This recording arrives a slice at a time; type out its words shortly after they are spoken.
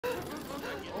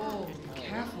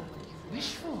careful what you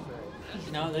wish for.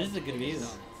 No, this is a good view.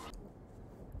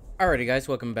 Alrighty guys,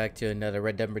 welcome back to another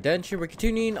Red Dead Redemption. We're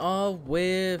continuing on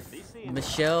with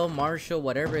Michelle, Marshall,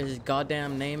 whatever his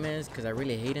goddamn name is, because I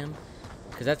really hate him.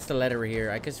 Because that's the letter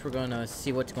here. I guess we're going to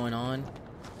see what's going on.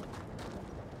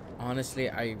 Honestly,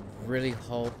 I really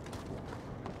hope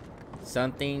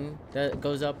something that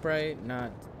goes up right,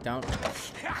 not down.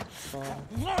 Was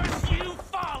you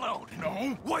followed?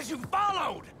 No. Was you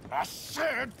followed? I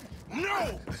said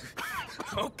no.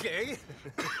 Okay.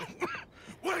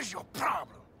 What is your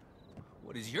problem?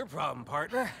 What is your problem,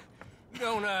 partner?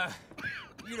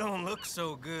 You don't look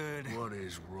so good. What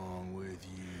is wrong with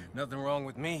you? Nothing wrong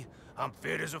with me. I'm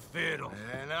fit as a fiddle.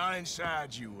 And not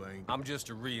inside you ain't. I'm just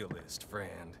a realist,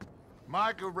 friend.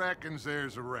 Micah reckons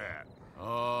there's a rat.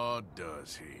 Oh,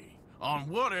 does he? On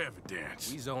what evidence?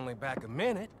 He's only back a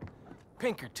minute.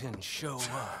 Pinkerton show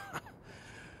up.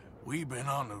 We've been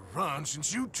on the run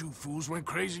since you two fools went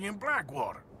crazy in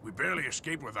Blackwater. We barely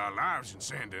escaped with our lives in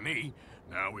Saint Denis.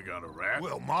 Now we got a rat.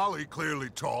 Well, Molly clearly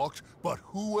talked, but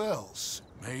who else?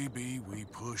 Maybe we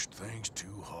pushed things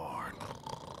too hard.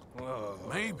 Whoa.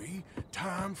 Maybe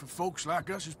time for folks like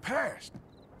us is past.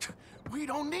 We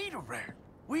don't need a rat.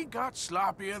 We got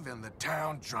sloppier than the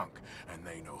town drunk, and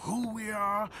they know who we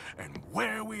are, and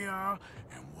where we are,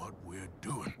 and what we're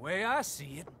doing. Way I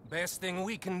see it, best thing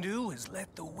we can do is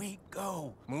let the week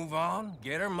go. Move on,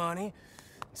 get our money,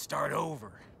 and start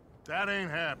over. That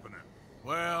ain't happening.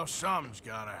 Well, something's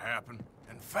gotta happen,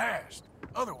 and fast.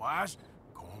 Otherwise,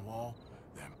 Cornwall,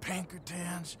 them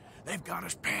Pinkertons, they've got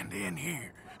us penned in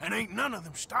here, and ain't none of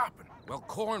them stopping. Well,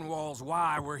 Cornwall's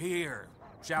why we're here.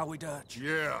 Shall we, Dutch?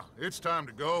 Yeah, it's time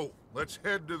to go. Let's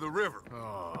head to the river.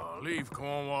 Oh, leave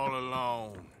Cornwall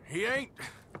alone. He ain't...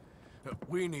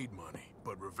 We need money,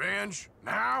 but revenge,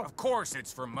 now? Of course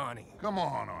it's for money. Come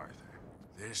on, Arthur.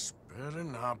 This better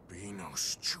not be no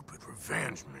stupid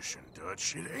revenge mission,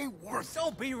 Dutch. It ain't worth it.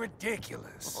 Don't be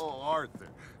ridiculous. Oh, Arthur,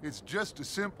 it's just a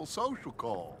simple social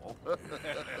call.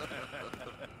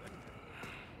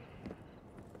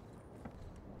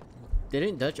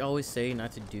 Didn't Dutch always say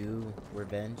not to do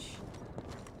revenge?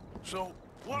 So,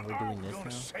 what we're are doing we this gonna now?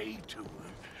 say to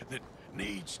him that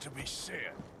needs to be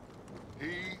said?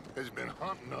 He has been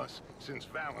hunting us since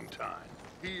Valentine.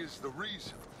 He is the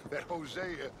reason that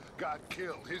Hosea got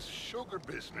killed. His sugar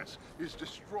business is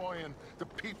destroying the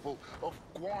people of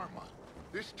Guarma.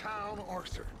 This town,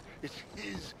 Arthur, it's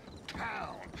his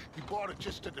town. He bought it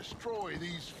just to destroy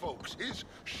these folks. His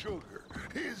sugar,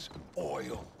 his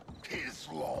oil, his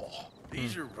law.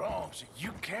 These are wrongs that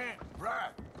you can't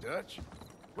right, Dutch.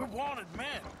 We're wanted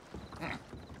men.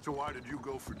 So why did you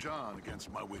go for John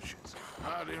against my wishes?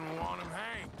 I didn't want him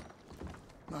hanged.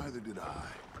 Neither did I.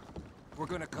 We're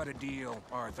gonna cut a deal,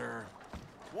 Arthur.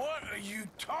 What are you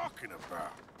talking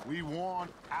about? We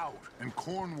want out, and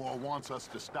Cornwall wants us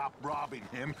to stop robbing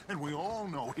him, and we all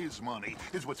know his money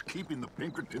is what's keeping the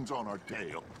Pinkertons on our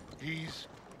tail. He's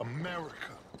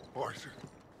America, Arthur,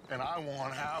 and I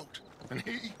want out, and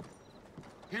he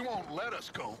won't let us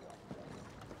go.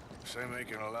 This ain't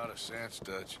making a lot of sense,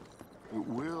 Dutch. It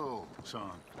will,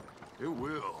 son. It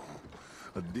will.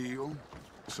 A deal,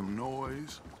 some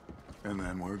noise, and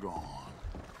then we're gone.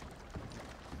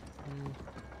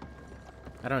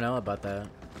 I don't know about that.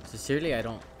 Sincerely, I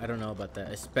don't know about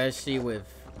that. Especially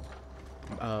with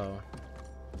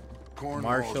Cornwall's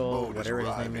Marshall, boat whatever his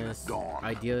arriving name at is, dawn.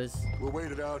 ideas. We'll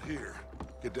wait it out here.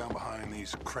 Get down behind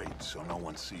these crates so no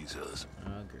one sees us.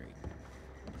 Oh, great.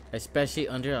 Especially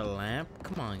under a lamp?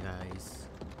 Come on, guys.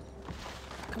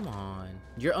 Come on.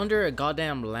 You're under a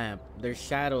goddamn lamp. There's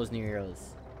shadows near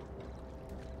us.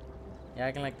 You're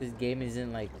acting like this game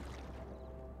isn't, like,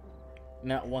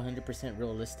 not 100%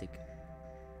 realistic.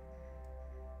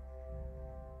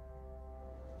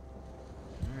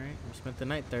 Alright, we spent the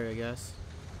night there, I guess.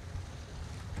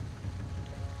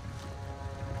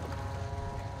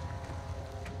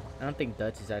 I don't think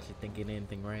Dutch is actually thinking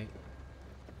anything right.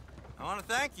 I want to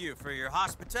thank you for your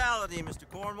hospitality, Mr.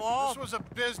 Cornwall. This was a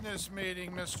business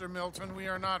meeting, Mr. Milton. We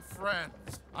are not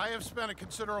friends. I have spent a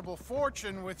considerable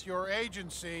fortune with your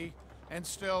agency, and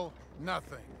still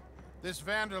nothing. This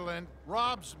Vanderlyn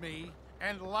robs me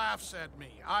and laughs at me.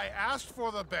 I asked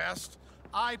for the best.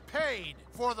 I paid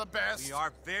for the best. We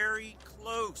are very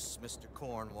close, Mr.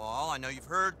 Cornwall. I know you've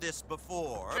heard this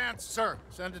before. Chance, sir,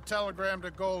 send a telegram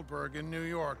to Goldberg in New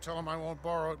York. Tell him I won't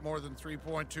borrow it more than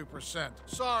 3.2%.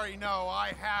 Sorry, no,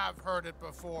 I have heard it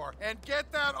before. And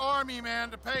get that army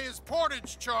man to pay his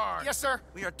portage charge. Yes, sir.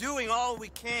 We are doing all we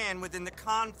can within the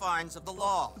confines of the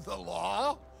law. The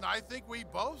law? I think we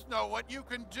both know what you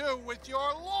can do with your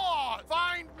law.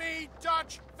 Find me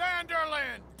Dutch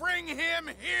Vanderlyn. Bring him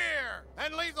here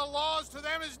and leave the laws to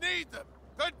them as need them.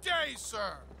 Good day,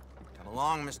 sir. Come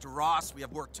along, Mr. Ross. We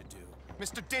have work to do.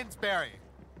 Mr. Didsbury.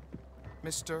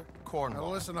 Mr. Cornwall.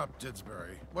 Now listen up,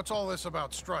 Didsbury. What's all this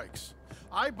about strikes?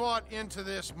 I bought into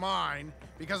this mine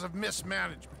because of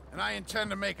mismanagement, and I intend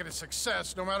to make it a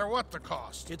success no matter what the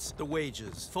cost. It's the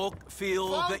wages. Folk feel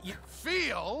Folk that you...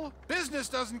 feel? Business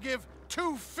doesn't give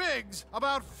two figs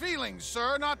about feelings,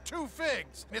 sir, not two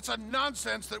figs. It's a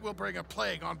nonsense that will bring a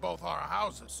plague on both our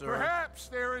houses. Sir. Perhaps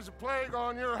there is a plague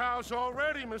on your house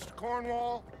already, Mr.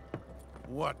 Cornwall.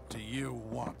 What do you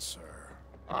want, sir?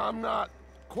 I'm not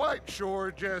quite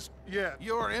sure just yet.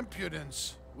 Your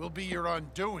impudence will be your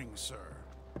undoing, sir.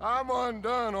 I'm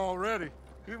undone already.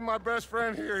 Even my best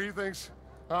friend here, he thinks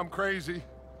I'm crazy.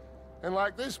 And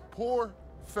like this poor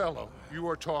fellow you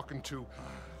are talking to,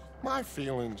 my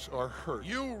feelings are hurt.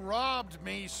 You robbed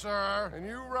me, sir. And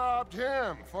you robbed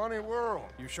him. Funny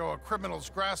world. You show a criminal's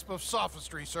grasp of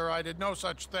sophistry, sir. I did no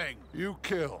such thing. You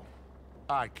kill.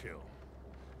 I kill.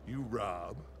 You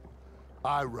rob.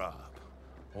 I rob.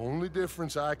 Only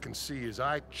difference I can see is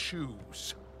I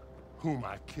choose whom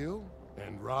I kill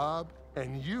and rob,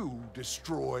 and you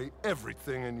destroy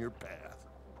everything in your path.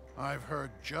 I've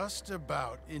heard just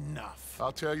about enough.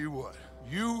 I'll tell you what.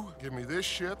 You give me this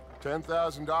ship,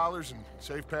 $10,000, and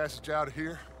safe passage out of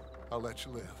here, I'll let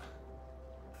you live.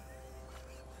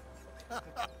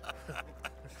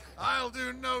 I'll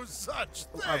do no such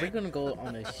thing. Are we gonna go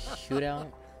on a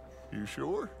shootout You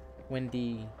sure? when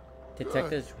the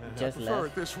detectives just I prefer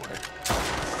left? it this way.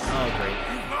 Oh,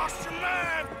 great. You've lost your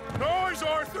man! Noise,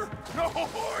 Arthur!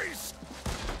 Noise!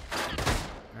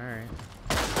 Alright.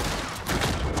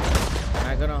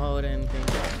 Not gonna hold anything.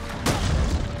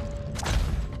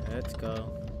 Let's go.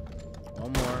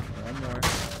 One more.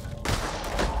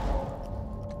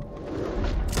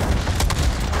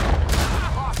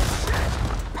 Oh, shit!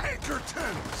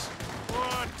 Pinkertons!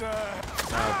 What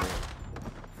the... Oh,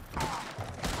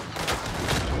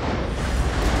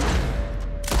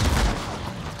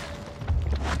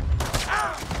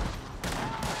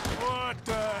 What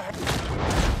the...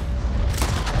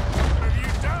 have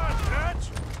you done, Dutch?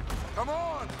 Come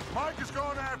on! Mike is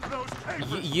going after those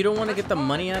papers. You don't want to get the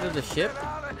money out of the ship? Get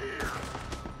out of here!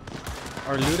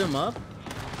 Or loot him up?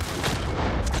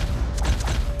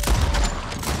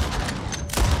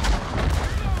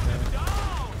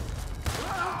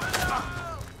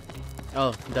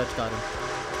 Oh, Dutch got him.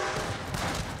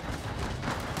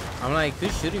 I'm like,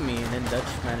 who's shooting me? And then Dutch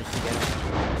managed to get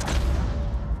him.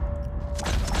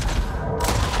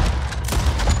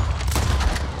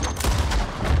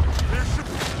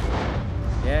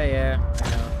 Yeah, I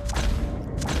know.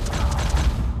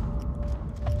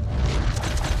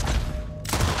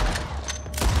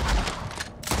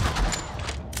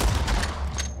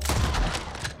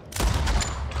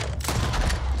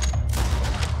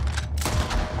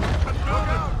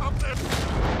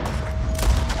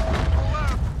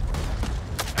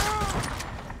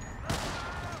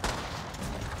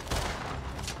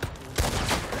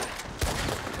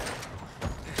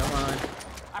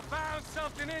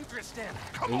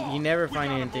 You never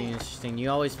find anything interesting. You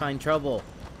always find trouble.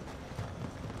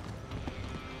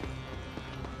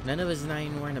 None of us are not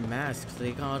even wearing a mask, so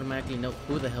they can automatically know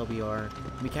who the hell we are.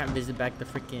 We can't visit back the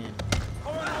freaking...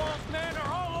 Cornwall's men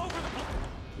are all over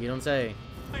the You don't say.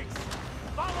 place.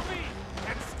 Follow me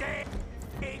and stay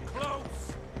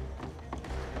close.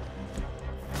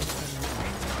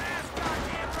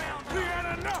 We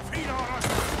had enough heat on us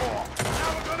before.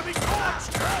 Now we're gonna be caught,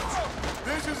 Stretch.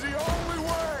 This is the only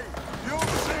way. You'll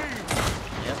see.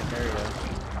 Yep, there you go.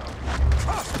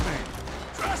 Trust me.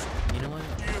 Trust me. You know what?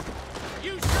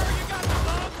 You sure you got the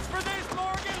lungs for this,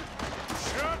 Morgan?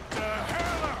 Shut the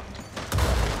hell up.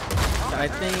 So I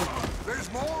think There's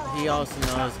more. he also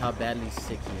knows how badly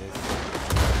sick he is.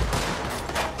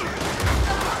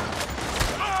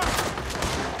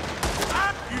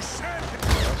 You said it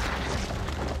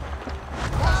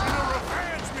wasn't a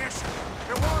revenge mission.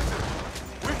 It wasn't.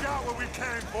 We got what we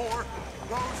came for.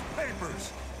 Those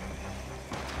papers.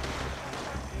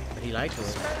 But he liked it.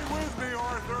 Stay with me,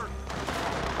 Arthur.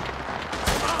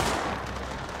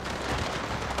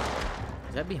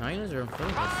 Is that behind us or in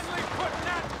front of us? Finally putting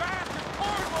that bastard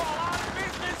Cornwall out of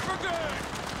business for good.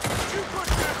 You put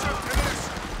catch up to this.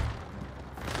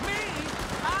 Me?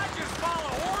 I just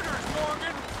follow orders,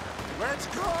 Morgan. Let's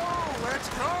go. Let's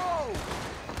go.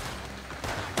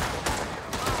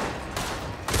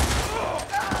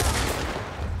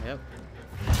 Yep.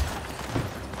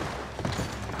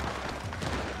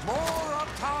 More up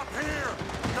top here.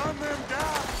 Gun them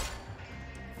down.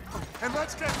 And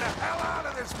let's get the hell out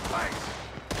of this place.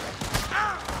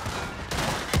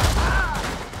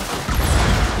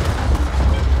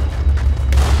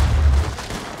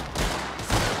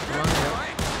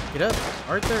 Get up,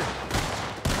 Arthur.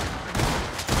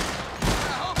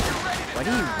 Why do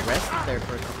you rest there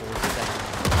for a couple of seconds?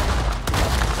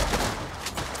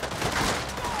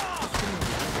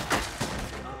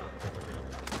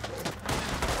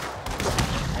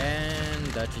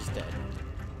 And Dutch is dead.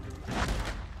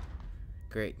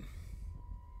 Great.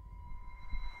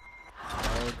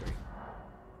 Oh, great.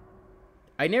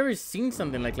 I never seen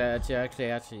something like that.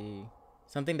 Actually,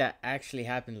 something that actually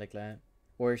happened like that,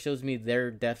 or it shows me their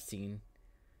death scene.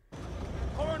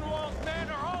 Cornwall's men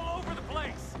are all over the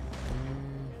place.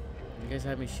 You guys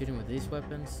have me shooting with these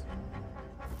weapons?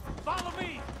 Follow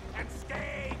me and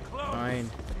stay close.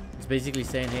 Fine. It's basically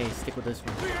saying, hey, stick with this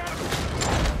one. Beat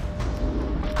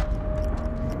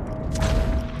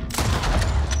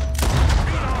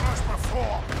on us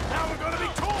before. Now we're gonna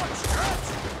be torched.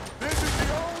 This is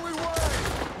the only way.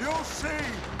 You'll see.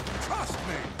 Trust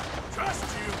me. Trust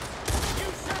you. You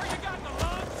sure you got the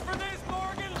lungs for this,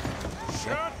 Morgan?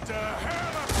 Shut the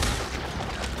hell up.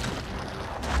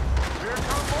 Here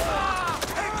come more.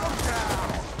 Take them down.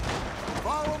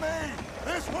 Follow me.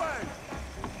 This way.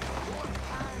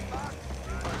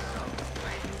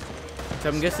 So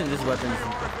I'm guessing this weapon is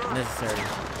necessary.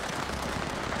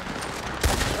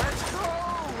 Let's go.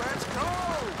 Let's go.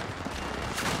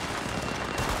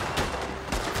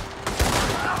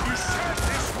 You said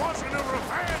this wasn't a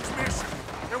revenge mission.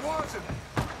 It wasn't.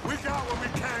 We got what we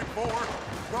came for.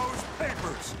 Those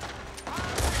papers.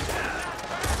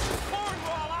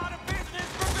 Cornwall out of business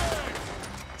for good.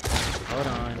 Hold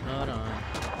on, hold on.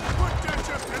 What did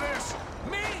you to this?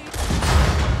 Me?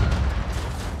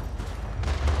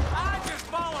 I just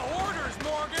follow orders,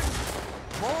 Morgan.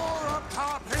 More up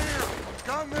top here.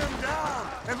 Gun them down.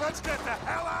 And let's get the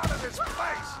hell out of this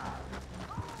place.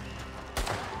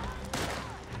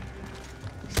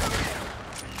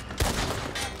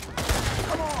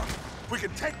 Come on. We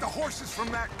can take the horses from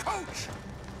that coach.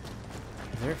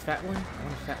 Is there a fat one? I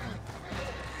want a fat one.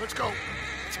 Let's go.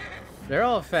 They're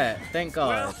all fat, thank God.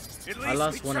 Well, at least I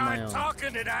lost we one of my tried own.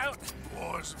 talking it out.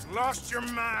 Boys, you've lost your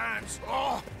minds.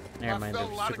 Oh, Never I mind, felt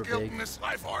they're a lot super of guilt big. in this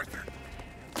life, Arthur.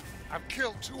 I've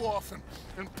killed too often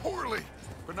and poorly,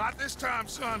 but not this time,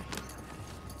 son.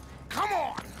 Come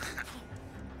on.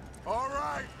 All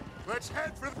right, let's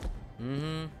head for the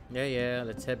Yeah,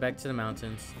 let's head back to the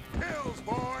mountains. hills,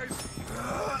 boys.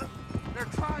 They're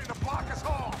trying to block us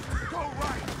off. Go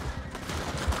right.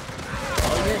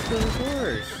 Oh, yes, go of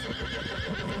course.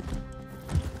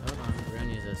 Hold on, we're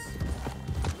gonna use this.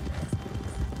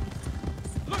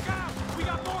 Look out! We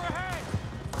got more ahead!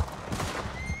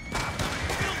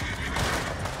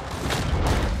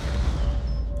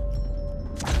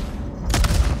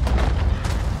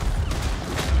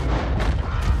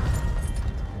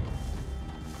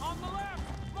 On the left!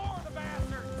 More of the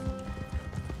bastards!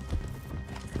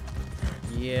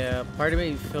 Yeah, part of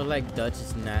me feel like Dutch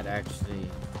is not actually.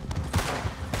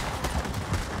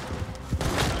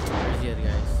 Where's the other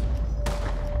guys?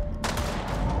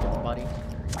 Get the body.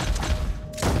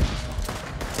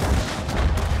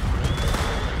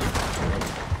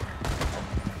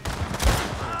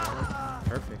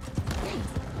 Perfect.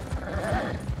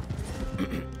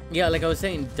 Yeah, like I was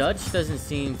saying, Dutch doesn't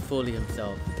seem fully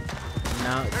himself.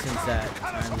 Now, since that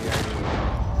time we already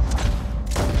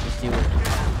deal with him.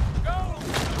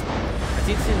 I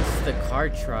think since the car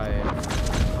tribe,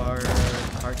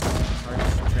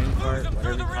 train cart,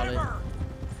 whatever you call it,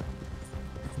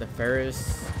 the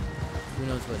Ferris, who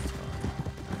knows what it's called.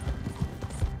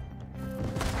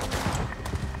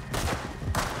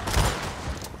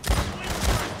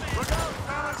 Look out,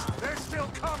 fellas. They're still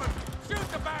coming. Shoot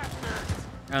the bastards!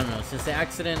 I don't know, since the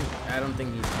accident, I don't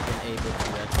think he's been able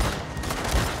to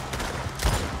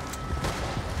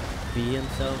be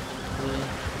himself, really.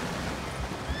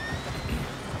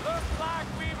 Looks like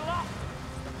we've lost.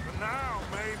 For now,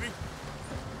 maybe.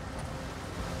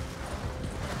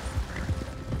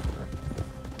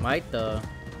 Maita,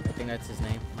 I think that's his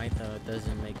name. Maita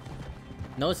doesn't make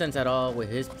no sense at all with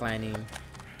his planning.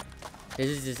 His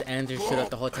is just Andrew shoot up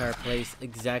the whole entire place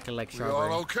exactly like We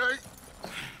all Strawberry. okay?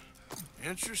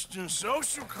 Interesting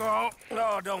social call.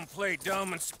 Oh, don't play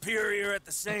dumb and superior at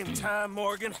the same time,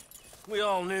 Morgan. We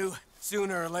all knew,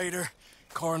 sooner or later,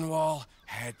 Cornwall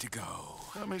had to go.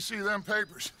 Let me see them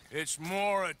papers. It's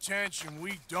more attention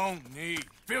we don't need.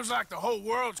 Feels like the whole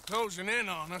world's closing in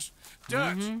on us.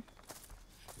 Dutch, it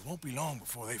won't be long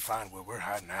before they find where we're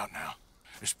hiding out now.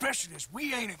 Especially as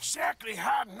we ain't exactly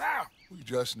hiding out. We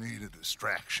just need a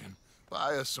distraction.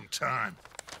 Buy us some time.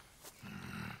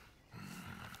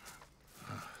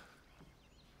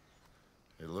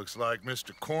 It looks like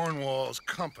Mr. Cornwall's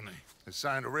company has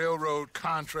signed a railroad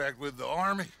contract with the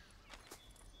Army.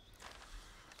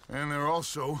 And they're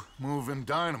also moving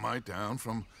dynamite down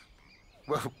from,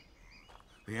 well,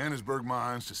 the Annesburg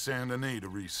mines to Saint Denis to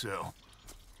resell.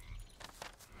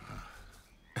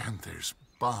 And there's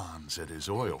bonds at his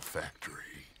oil factory.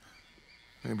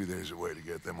 Maybe there's a way to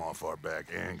get them off our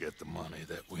back and get the money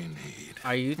that we need.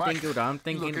 Are you Mike, thinking what I'm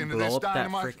thinking? look into Blow this up that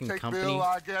dynamite, freaking take company? Bill,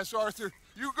 I guess, Arthur.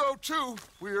 You go too.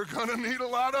 We are gonna need a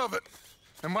lot of it.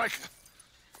 And Mike,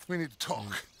 we need to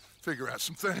talk. Figure out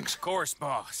some things. Of course,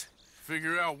 boss.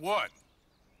 Figure out what?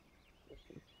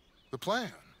 The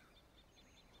plan.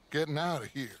 Getting out of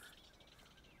here.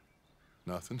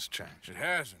 Nothing's changed. It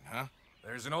hasn't, huh?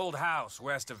 There's an old house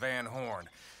west of Van Horn.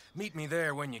 Meet me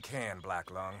there when you can, Black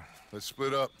Lung. Let's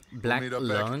split up. Black we'll meet up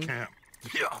Lung? back at camp.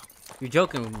 Yeah. You're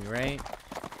joking with me, right?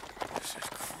 This is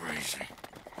crazy.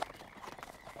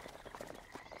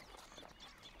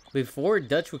 Before,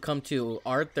 Dutch would come to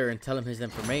Arthur and tell him his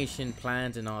information,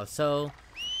 plans, and all so.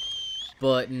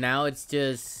 But now it's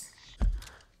just...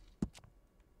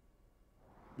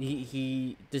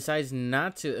 He decides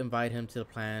not to invite him to the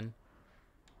plan.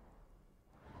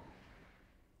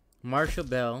 Marshall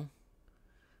Bell.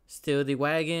 Steal the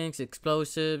wagons,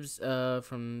 explosives,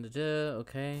 from the...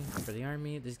 Okay, for the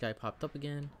army. This guy popped up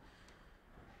again.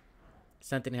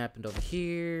 Something happened over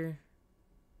here.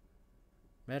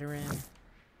 Veteran.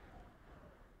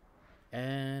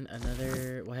 And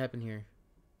another... What happened here?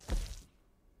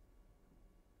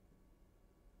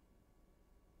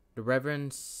 The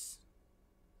Reverend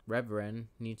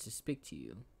needs to speak to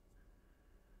you.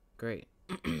 Great.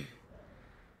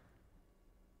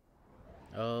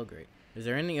 Oh, great. Is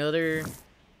there any other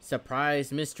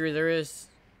surprise mystery there is?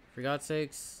 For God's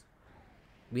sakes.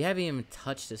 We haven't even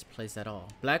touched this place at all.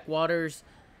 Blackwaters.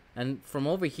 And from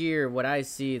over here, what I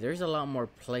see, there's a lot more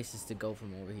places to go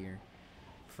from over here.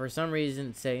 For some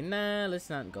reason, say, nah, let's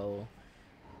not go.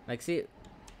 Like, see,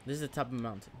 this is the top of the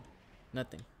mountain.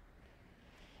 Nothing.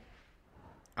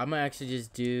 I'm gonna actually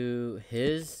just do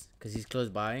his, because he's close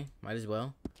by. Might as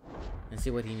well. And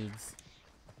see what he needs.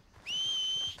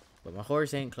 But my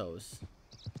horse ain't close.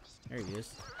 There he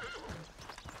is.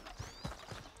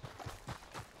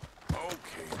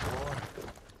 Okay, boy.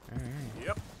 Alright.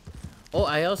 Yep. Oh,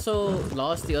 I also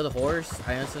lost the other horse.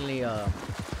 I instantly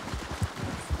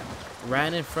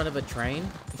ran in front of a train.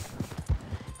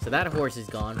 So that horse is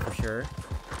gone for sure.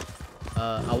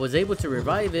 I was able to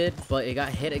revive it, but it got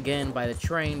hit again by the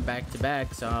train back to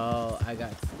back. So I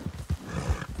got...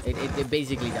 It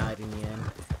basically died in the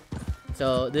end.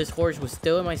 So this horse was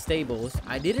still in my stables.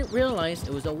 I didn't realize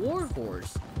it was a war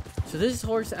horse. So this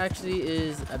horse actually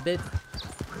is a bit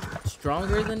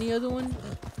stronger than the other one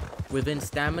within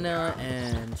stamina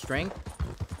and strength.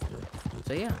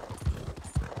 So yeah,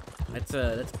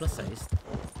 that's plus size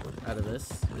out of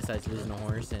this. Besides losing a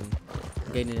horse and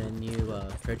getting a new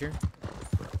treasure,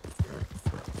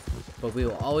 but we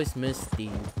will always miss Steve.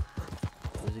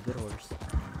 He was a good horse.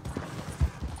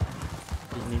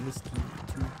 His name is Steve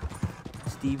too.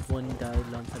 Steve one died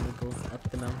a long time ago up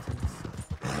the mountains.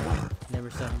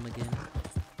 Never saw him again.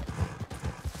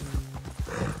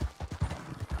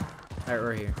 Alright,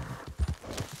 we're here.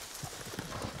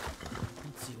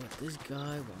 Let's see what this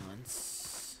guy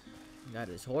wants. Got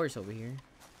his horse over here.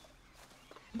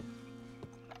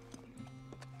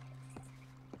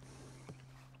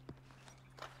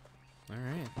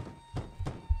 Alright.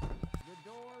 The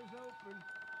door's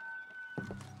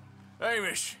open.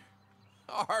 Hamish,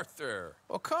 Arthur,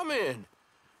 well, come in.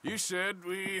 you said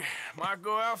we might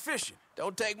go out fishing.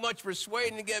 Don't take much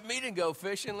persuading to get me to go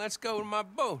fishing. Let's go to my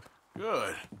boat.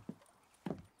 Good.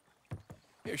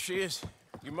 Here she is.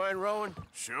 You mind rowing?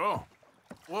 Sure.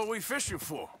 What are we fishing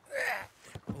for?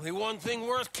 Only one thing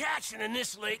worth catching in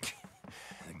this lake.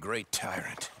 The Great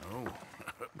Tyrant. Oh.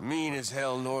 Mean as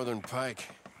hell northern pike.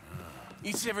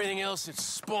 Eats everything else that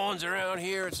spawns around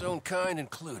here, its own kind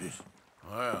included.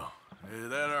 Well, is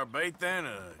that our bait then?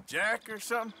 A jack or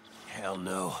something? Hell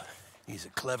no. He's a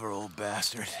clever old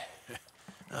bastard.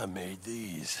 I made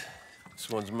these. This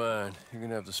one's mine. You're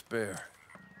gonna have to spare.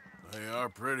 They are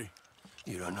pretty.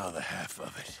 You don't know the half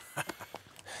of it.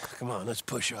 Come on, let's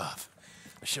push off.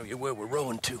 I'll show you where we're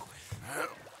rowing to.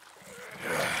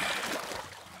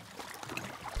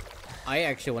 I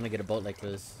actually want to get a boat like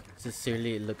this.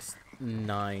 Sincerely, it looks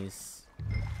nice.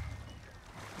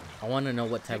 I want to know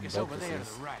what type of boat this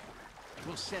is. Right.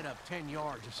 We'll set up 10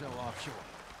 yards or so offshore.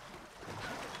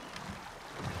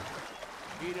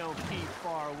 He don't keep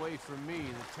far away from me,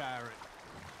 the tyrant.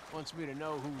 Wants me to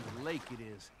know whose lake it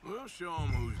is. We'll show him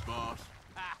who's boss.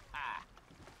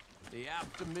 The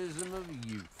optimism of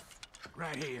youth.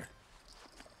 Right here.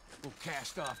 We'll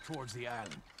cast off towards the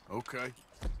island. Okay.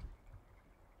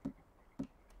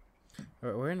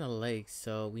 We're in a lake,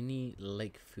 so we need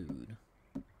lake food.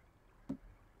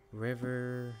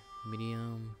 River,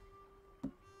 medium.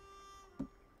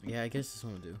 Yeah, I guess this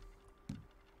one will do.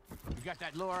 You got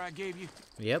that lure I gave you?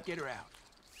 Yep. Get her out.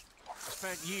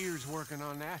 Spent years working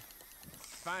on that.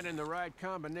 Finding the right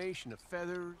combination of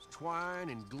feathers, twine,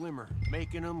 and glimmer.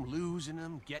 Making them, losing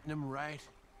them, getting them right.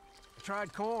 I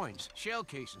tried coins, shell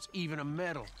casings, even a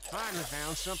medal. Finally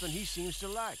found something he seems to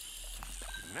like.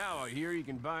 Now I hear you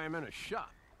can buy him in a shop.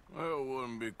 Well, it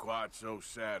wouldn't be quite so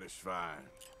satisfying.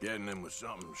 Getting him with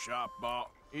something shop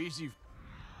bought. Easy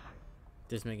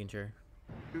Just making sure.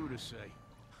 for you to say.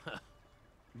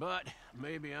 But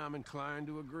maybe I'm inclined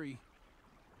to agree.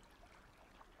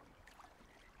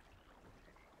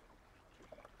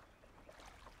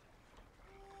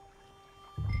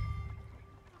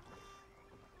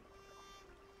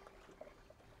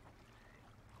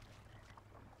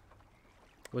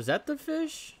 Was that the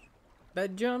fish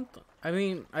that jumped? I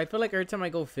mean, I feel like every time I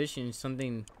go fishing,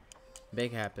 something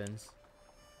big happens.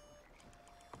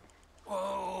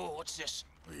 Whoa, what's this?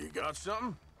 You got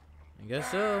something? I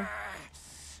guess so.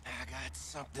 I got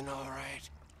something, all right.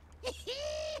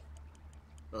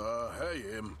 Hey,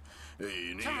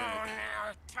 you need Come on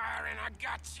now, Tyron, I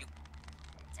got you.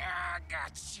 I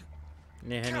got you.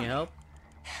 Need any help?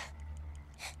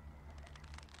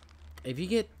 If you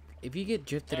get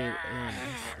drifted in, I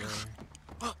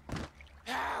swear.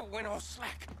 Went all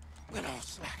slack. Went all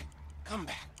slack. Come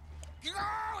back.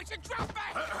 Oh, it's a drop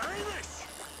back. Hamish!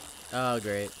 Oh,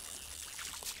 great.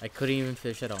 I couldn't even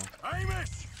fish at all.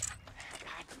 Hamish!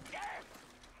 God damn.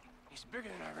 He's bigger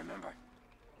than I remember.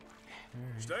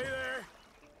 Stay there.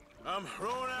 I'm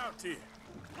rowing out to you.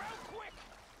 Real quick.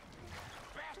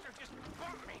 Bastard just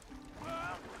bumped me.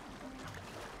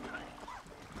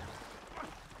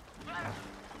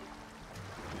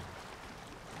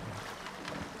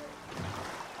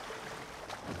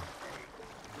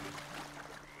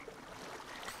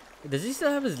 Does he still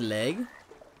have his leg?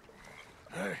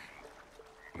 Hey,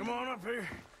 come on up here.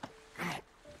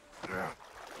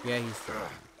 Yeah, he's still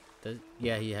does.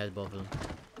 Yeah, he has both of them.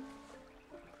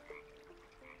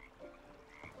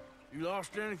 You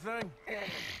lost anything?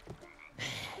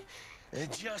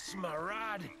 Just my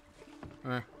rod.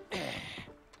 Huh.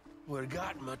 Would've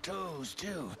gotten my toes,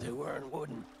 too. They weren't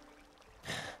wooden.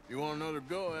 You want another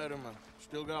go at him? I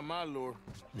still got my lure.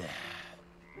 Nah.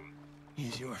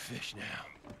 He's your fish now.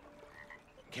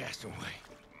 Cast away.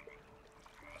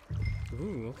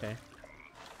 Ooh, okay.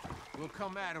 We'll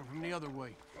come at him from the other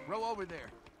way. Row over there.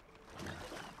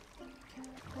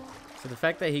 So the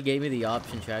fact that he gave me the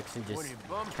option to actually When just he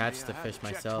bumped catch me, the I had fish to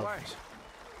check myself. twice.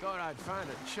 Thought I'd find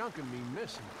a chunk of me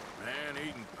missing. Man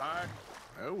eating pike?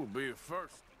 That would be a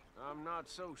first. I'm not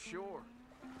so sure.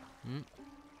 Hmm.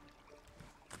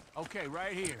 Okay,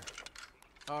 right here.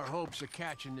 Our hopes of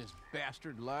catching this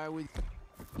bastard lie with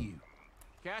you.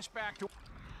 Cast back to...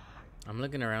 I'm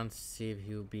looking around to see if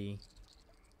he'll be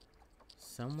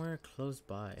somewhere close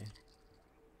by.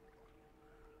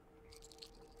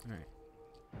 Alright.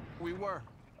 We were.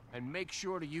 And make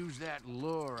sure to use that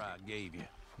lure I gave you.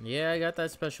 Yeah, I got that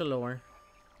special lure.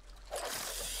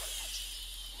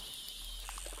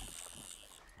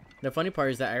 The funny part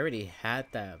is that I already had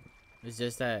that. It's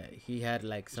just that he had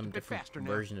like some bit different faster now.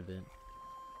 version of it.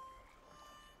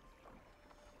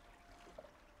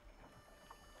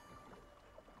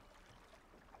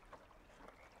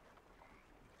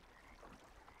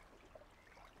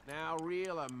 Now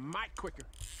reel a mite quicker.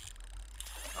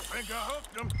 I think I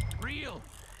hooked him. Reel.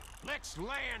 Let's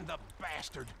land the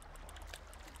bastard.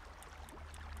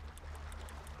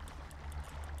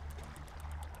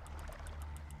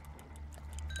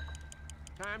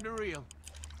 Time to reel.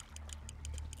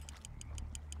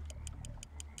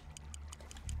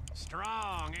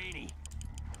 Strong, ain't he?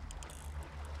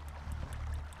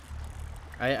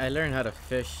 I learned how to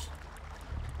fish.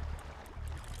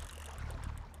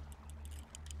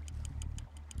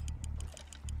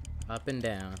 Up and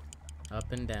down.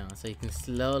 Up and down. So you can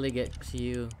slowly get to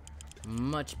you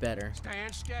much better.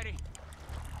 Stand steady.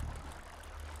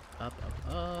 Up,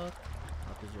 up, up.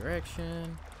 Opposite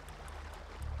direction.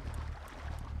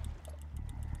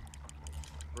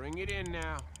 Bring it in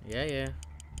now. Yeah, yeah.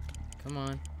 Come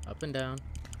on. Up and down.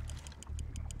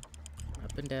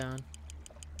 Up and down.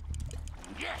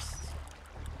 Yes!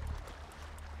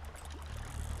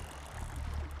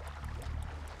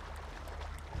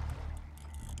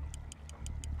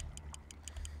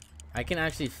 I can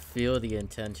actually feel the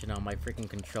intention on my freaking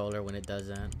controller when it does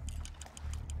that.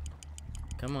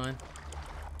 Come on.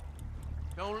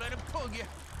 Don't let him pull you.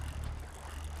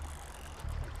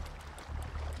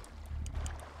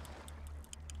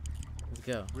 Let's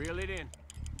go. Reel it in.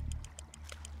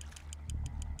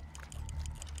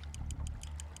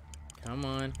 Come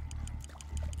on.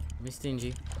 Be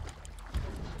stingy.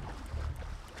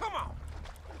 Come on!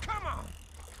 Come on!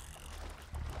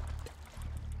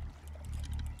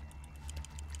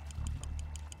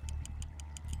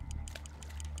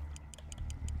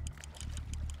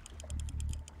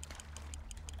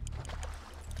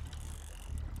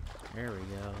 There we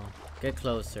go. Get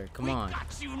closer. Come on. We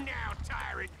got you now,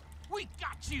 tyrant! We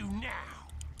got you now!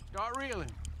 Start reeling.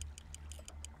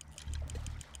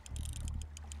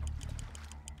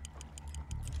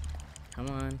 Come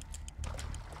on.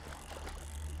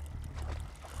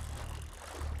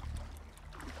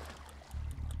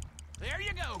 There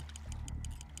you go!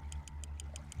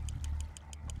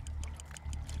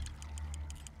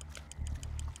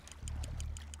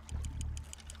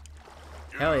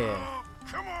 Hell yeah.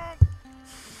 Come on.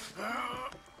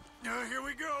 Here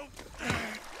we go.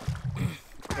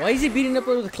 Why is he beating up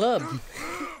over the club?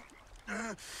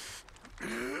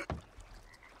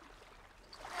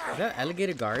 Is that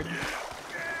alligator guard?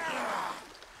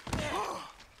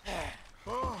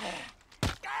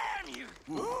 Damn you!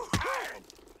 Tyrant!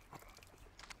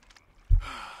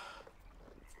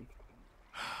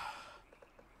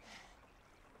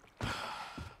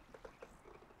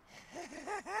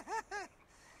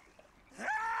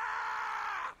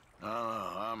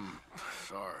 I'm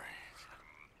sorry.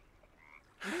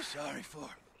 What are you sorry for?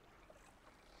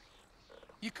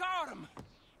 You caught him!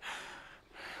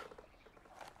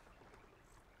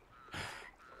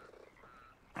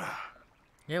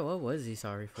 Yeah, what was he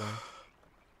sorry for?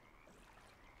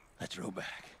 Let's row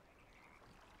back.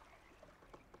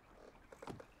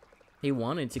 He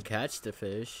wanted to catch the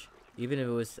fish, even if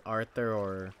it was Arthur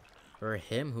or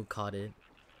him who caught it.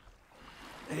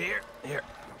 Here.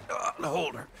 The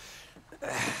holder.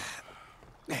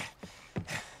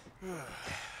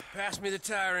 Pass me the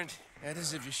tyrant. That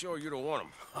is if you're sure you don't want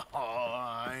him. Oh,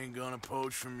 I ain't gonna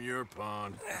poach from your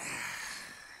pond.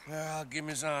 Well, I'll give him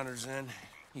his honors then.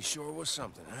 He sure was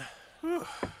something, huh?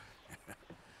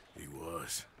 He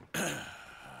was.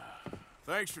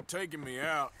 Thanks for taking me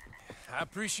out. I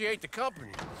appreciate the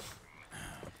company.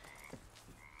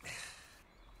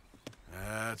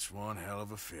 That's one hell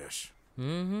of a fish.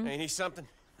 Mm-hmm. Ain't he something?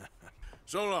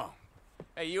 So long.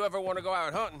 Hey, you ever want to go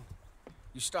out hunting?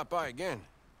 You stop by again.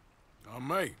 I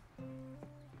may.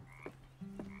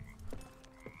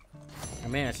 I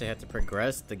may actually have to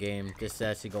progress the game just to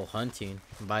actually go hunting.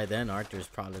 By then, Arthur's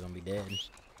probably gonna be dead.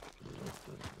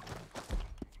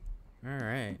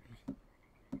 Alright.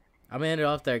 I'm gonna end it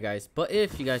off there, guys. But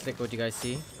if you guys like what you guys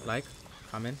see, like,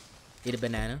 comment, eat a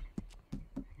banana.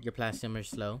 Your platinum is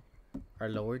slow. Or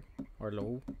lowered. Or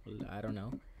low. I don't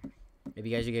know. If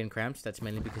you guys are getting cramps, that's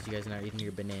mainly because you guys are not eating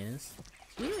your bananas.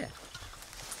 Yeah.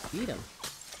 Eat them.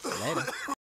 Later.